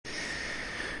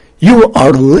You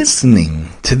are listening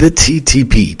to the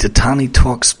TTP, to Tani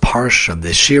Talks Parsha,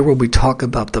 this year where we talk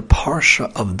about the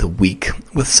Parsha of the week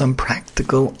with some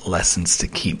practical lessons to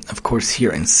keep. Of course, here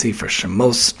in Sefer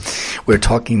Shemos, we're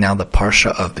talking now the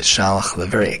Parsha of Beshalach, the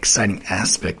very exciting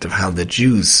aspect of how the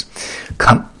Jews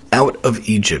come out of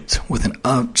Egypt with an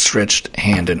outstretched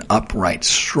hand, an upright,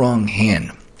 strong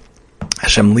hand.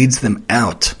 Hashem leads them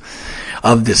out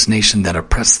of this nation that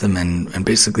oppressed them and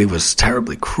basically was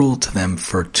terribly cruel to them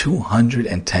for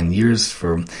 210 years,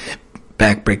 for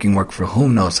backbreaking work for who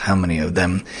knows how many of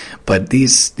them. But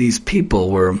these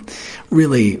people were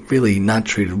really not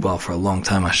treated well for a long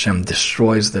time. Hashem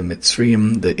destroys the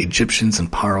Mitzrayim, the Egyptians,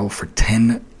 and Paro for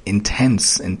 10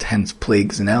 intense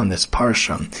plagues. And now in this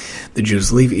parsha, the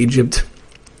Jews leave Egypt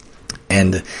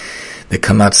and they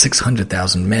come out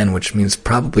 600,000 men, which means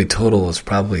total is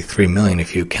probably 3 million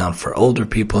if you count for older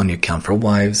people and you count for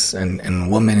wives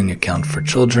and women and you count for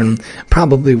children.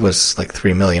 Probably was like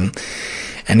 3 million.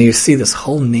 And you see this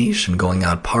whole nation going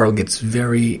out. Paro gets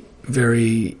very,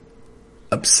 very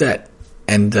upset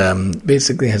and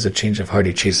basically has a change of heart.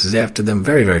 He chases after them.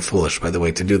 Very, very foolish, by the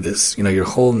way, to do this. You know, your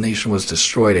whole nation was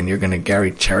destroyed and you're going to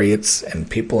carry chariots and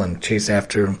people and chase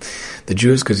after the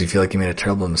Jews because you feel like you made a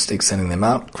terrible mistake sending them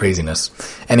out. Craziness.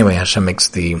 Anyway, Hashem makes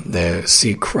the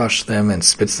sea crush them and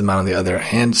spits them out on the other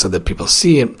hand so that people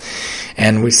see it.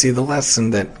 And we see the lesson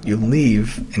that you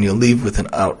leave, and you leave with an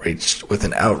outstretched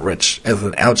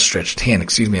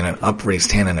hand, and an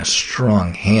upraised hand and a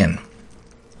strong hand.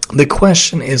 The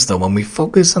question is, though, when we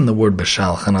focus on the word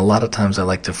Beshalach, and a lot of times I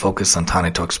like to focus on Tani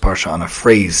Talks Parsha on a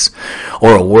phrase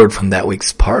or a word from that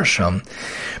week's Parsha,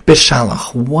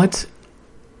 Beshalach, what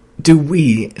do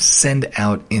we send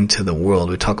out into the world?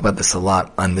 We talk about this a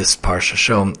lot on this Parsha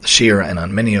show, Shir, and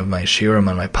on many of my Shirim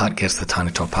on my podcast, the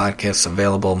Tani Talk podcast,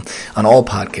 available on all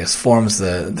podcast forms.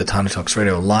 The Tani Talks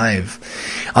Radio live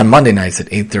on Monday nights at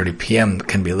 8:30 p.m.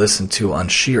 can be listened to on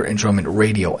Shir Enjoyment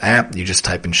Radio app. You just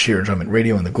type in Shir Enjoyment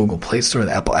Radio in the Google Play Store,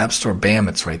 the Apple App Store, bam,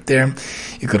 it's right there.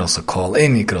 You could also call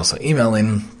in, you could also email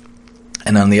in.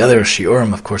 And on the other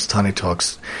Shiurim, of course, Tani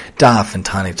Talks Daf and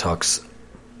Tani Talks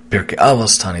Pirkei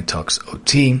Avos, Tani Talks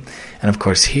OT, and of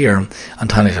course here on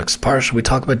Tani Talks Parsha, we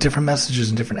talk about different messages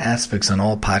and different aspects on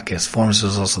all podcast forms.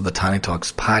 There's also the Tani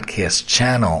Talks podcast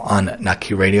channel on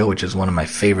Naki Radio, which is one of my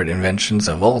favorite inventions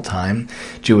of all time.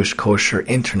 Jewish kosher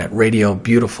internet radio,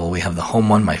 beautiful. We have the home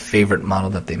one, my favorite model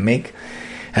that they make.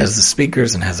 Has the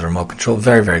speakers and has the remote control.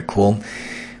 Very, very cool.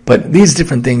 But these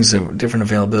different things are different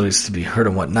availabilities to be heard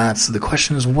and whatnot. So the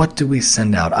question is, what do we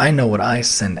send out? I know what I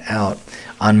send out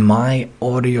on my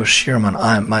audio shirim,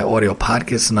 on my audio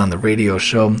podcast, and on the radio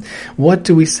show. What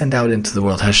do we send out into the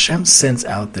world? Hashem sends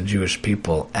out the Jewish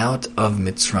people out of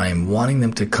Mitzrayim, wanting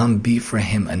them to come be for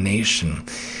Him a nation.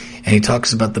 And He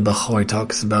talks about the Bechor, He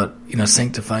talks about,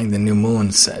 sanctifying the new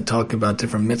moons, talk about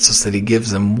different mitzvahs that He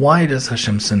gives them. Why does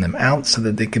Hashem send them out? So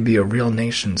that they could be a real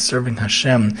nation, serving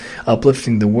Hashem,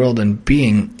 uplifting the world, and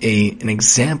being an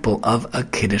example of a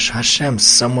Kiddush Hashem,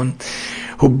 someone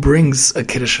who brings a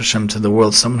Kiddush Hashem to the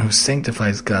world, someone who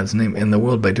sanctifies God's name in the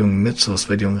world by doing mitzvahs,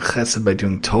 by doing chesed, by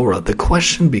doing Torah. The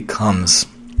question becomes,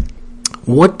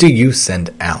 what do you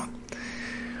send out?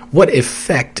 What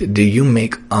effect do you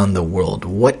make on the world?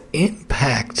 What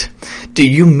impact do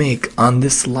you make on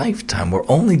this lifetime? We're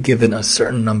only given a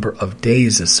certain number of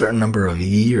days, a certain number of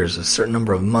years, a certain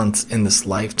number of months in this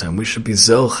lifetime. We should be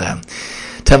zocheh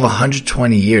to have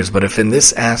 120 years. But if in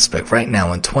this aspect, right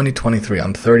now in 2023,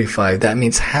 I'm 35, that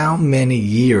means how many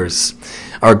years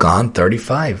are gone?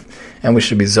 35. And we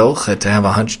should be zocheh to have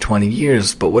 120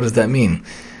 years. But what does that mean?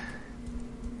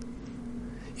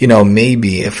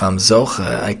 Maybe if I'm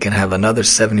Zocha, I can have another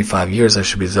 75 years. I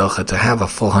should be Zocha to have a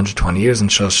full 120 years,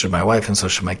 and so should my wife, and so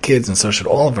should my kids, and so should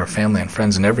all of our family and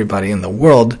friends and everybody in the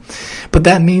world. But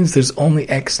that means there's only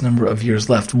X number of years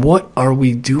left. What are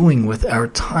we doing with our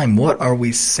time? What are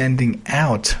we sending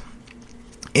out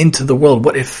into the world?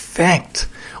 What effect,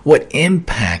 what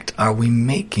impact are we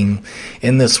making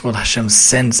in this world? Hashem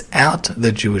sends out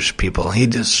the Jewish people. He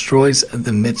destroys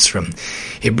the Mitzrayim.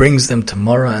 He brings them to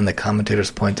Marah, and the commentators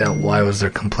point out, why was there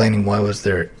complaining? Why was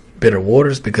there bitter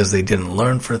waters? Because they didn't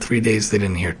learn for 3 days. They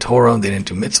didn't hear Torah. They didn't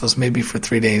do mitzvahs maybe for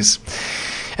 3 days.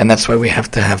 And that's why we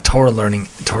have to have Torah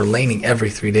laning every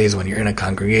 3 days when you're in a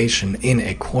congregation, in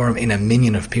a quorum, in a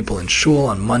minyan of people in shul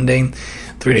on Monday,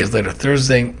 3 days later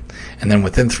Thursday, and then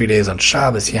within 3 days on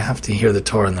Shabbos, you have to hear the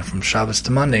Torah, and then from Shabbos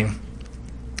to Monday,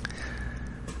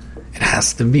 it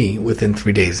has to be within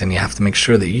 3 days, and you have to make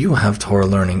sure that you have Torah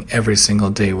learning every single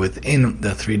day within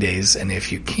the 3 days. And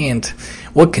if you can't,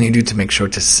 what can you do to make sure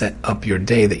to set up your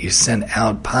day that you send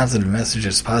out positive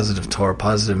messages, positive Torah,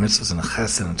 positive mitzvahs, and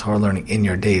chesed and Torah learning in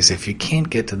your days? If you can't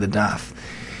get to the daf,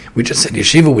 we just said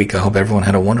Yeshiva Week. I hope everyone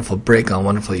had a wonderful break, a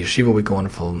wonderful Yeshiva Week, a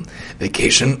wonderful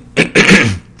vacation.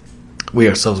 We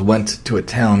ourselves went to a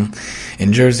town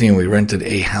in Jersey and we rented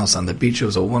a house on the beach. It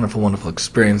was a wonderful, wonderful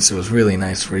experience. It was really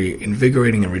nice, very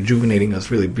invigorating and rejuvenating. It was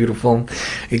really beautiful.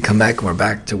 You come back and we're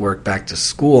back to work, back to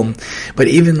school. But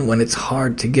even when it's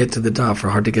hard to get to the daf or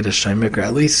hard to get a Shai Mikra,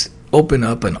 at least open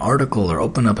up an article or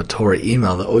open up a Torah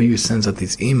email. The OU sends out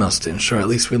these emails to ensure at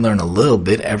least we learn a little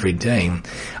bit every day.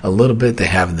 A little bit. They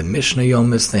have the Mishnah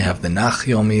Yomis, they have the Nach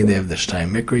Yomi, they have the Shtai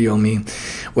Mikra Yomi.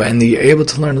 And you're able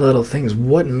to learn little things.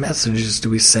 What messages do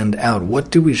we send out? What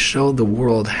do we show the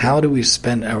world? How do we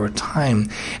spend our time?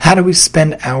 How do we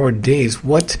spend our days?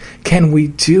 What can we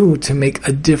do to make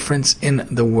a difference in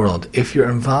the world? If you're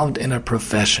involved in a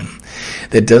profession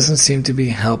that doesn't seem to be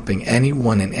helping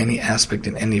anyone in any aspect,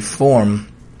 in any form,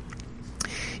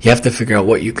 you have to figure out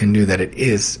what you can do that it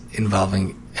is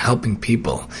involving helping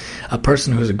people. A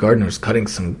person who's a gardener who's cutting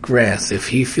some grass, if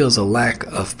he feels a lack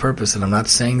of purpose, and I'm not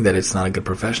saying that it's not a good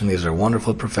profession, these are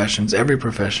wonderful professions, every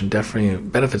profession definitely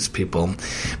benefits people,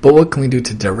 but what can we do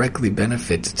to directly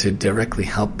benefit, to directly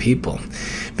help people?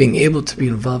 Being able to be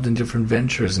involved in different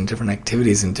ventures and different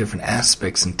activities and different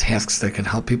aspects and tasks that can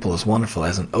help people is wonderful.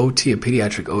 As an OT, a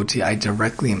pediatric OT, I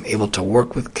directly am able to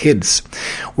work with kids,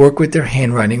 work with their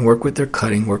handwriting, work with their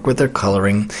cutting, work with their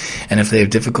coloring, and if they have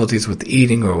difficulties with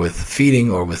eating or with feeding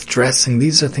or with dressing,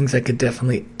 these are things that could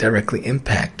definitely directly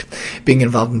impact. Being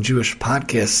involved in Jewish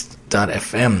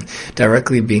Podcast.fm,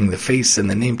 directly being the face and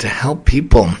the name to help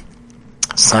people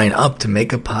sign up to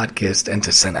make a podcast and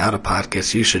to send out a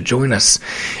podcast. You should join us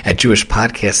at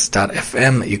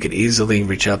jewishpodcasts.fm. You could easily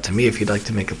reach out to me if you'd like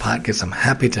to make a podcast. I'm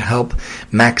happy to help.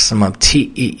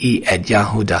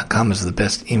 MaximumTEE@yahoo.com is the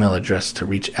best email address to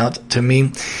reach out to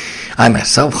me. I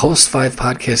myself host 5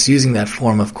 podcasts using that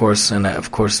form, of course, and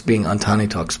of course being on Tani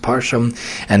Talks Parsha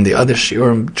and the other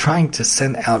shiurim, trying to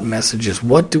send out messages.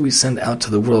 What do we send out to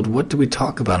the world? What do we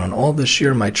talk about? On all the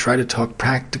shiurim, I try to talk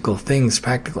practical things,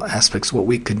 practical aspects, what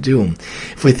we could do.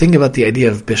 If we think about the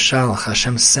idea of Bishal,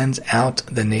 Hashem sends out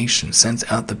the nation, sends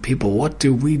out the people. What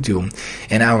do we do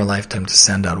in our lifetime to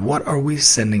send out? What are we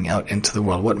sending out into the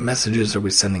world? What messages are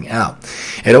we sending out?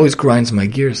 It always grinds my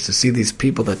gears to see these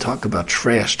people that talk about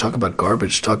trash, talk about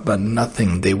garbage, talk about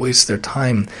nothing. They waste their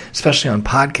time, especially on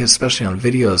podcasts, especially on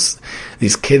videos.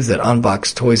 These kids that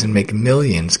unbox toys and make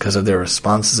millions because of their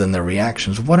responses and their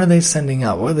reactions. What are they sending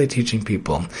out? What are they teaching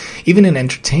people? Even in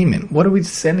entertainment, what are we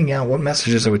sending out? What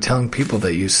messages are we telling people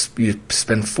that you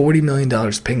spend $40 million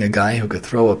paying a guy who could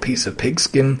throw a piece of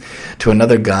pigskin to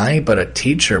another guy, but a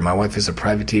teacher, my wife is a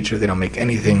private teacher, they don't make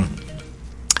anything.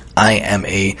 I am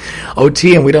a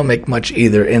OT, and we don't make much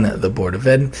either in the Board of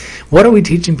Ed. What are we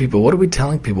teaching people? What are we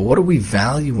telling people? What are we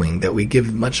valuing that we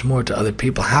give much more to other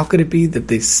people? How could it be that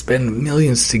they spend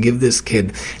millions to give this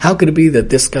kid? How could it be that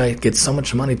this guy gets so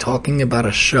much money talking about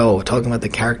a show, talking about the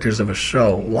characters of a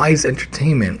show? Why is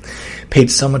entertainment paid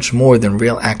so much more than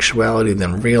real actuality,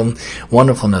 than real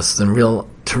wonderfulness, than real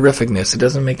terrificness? It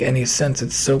doesn't make any sense.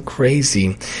 It's so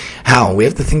crazy. How? We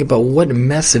have to think about what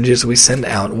messages we send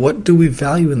out. What do we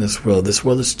value in this world? This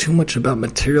world is too much about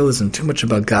materialism, too much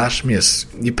about gashmias.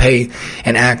 You pay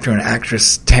an actor and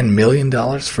actress $10 million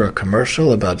for a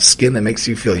commercial about skin that makes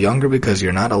you feel younger because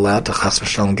you're not allowed to chas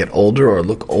v'shalom get older or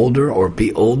look older or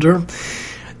be older.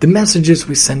 The messages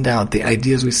we send out, the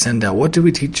ideas we send out, what do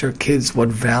we teach our kids? What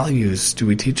values do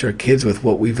we teach our kids with?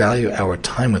 What we value our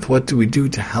time with? What do we do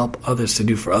to help others, to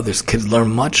do for others? Kids learn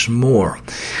much more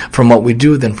from what we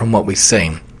do than from what we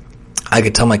say. I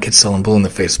could tell my kids selling blue in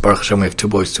the face. Baruch Hashem, we have 2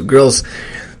 boys, 2 girls.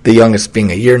 The youngest being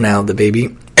a year now, the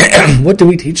baby. What do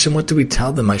we teach them? What do we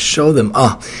tell them? I show them,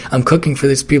 I'm cooking for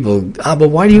these people. But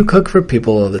why do you cook for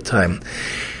people all the time?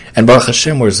 And Baruch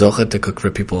Hashem, we're zochet to cook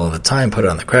for people all the time, put it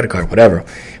on the credit card, whatever.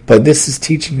 But this is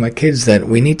teaching my kids that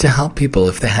we need to help people.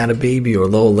 If they had a baby or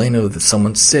lo aleinu, that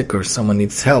someone's sick or someone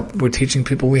needs help, we're teaching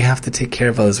people we have to take care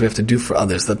of others, we have to do for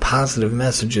others. The positive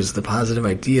messages, the positive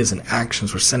ideas and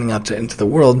actions we're sending out into the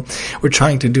world, we're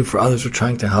trying to do for others, we're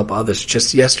trying to help others.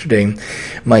 Just yesterday,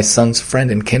 my son's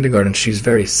friend in kindergarten, she's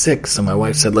very sick, so my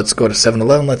wife said, let's go to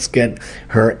 7-Eleven, let's get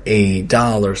her a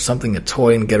doll or something, a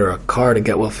toy, and get her a card, a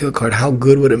Get Well Feel card. How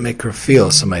good would it make her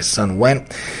feel? So my son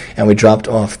went, and we dropped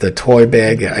off the toy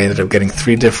bag. I ended up getting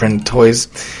 3 different toys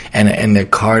and a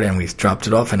card, and we dropped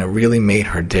it off, and it really made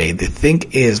her day. The thing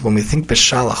is, when we think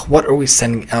Beshalach, what are we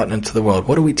sending out into the world?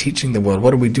 What are we teaching the world?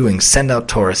 What are we doing? Send out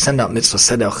Torah, send out mitzvah,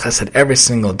 send out chesed every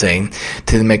single day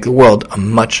to make the world a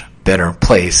much better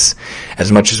place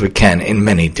as much as we can in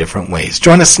many different ways.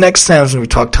 Join us next time as we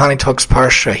talk Tani Talks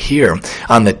Parsha here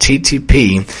on the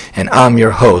TTP, and I'm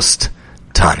your host,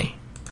 Tani.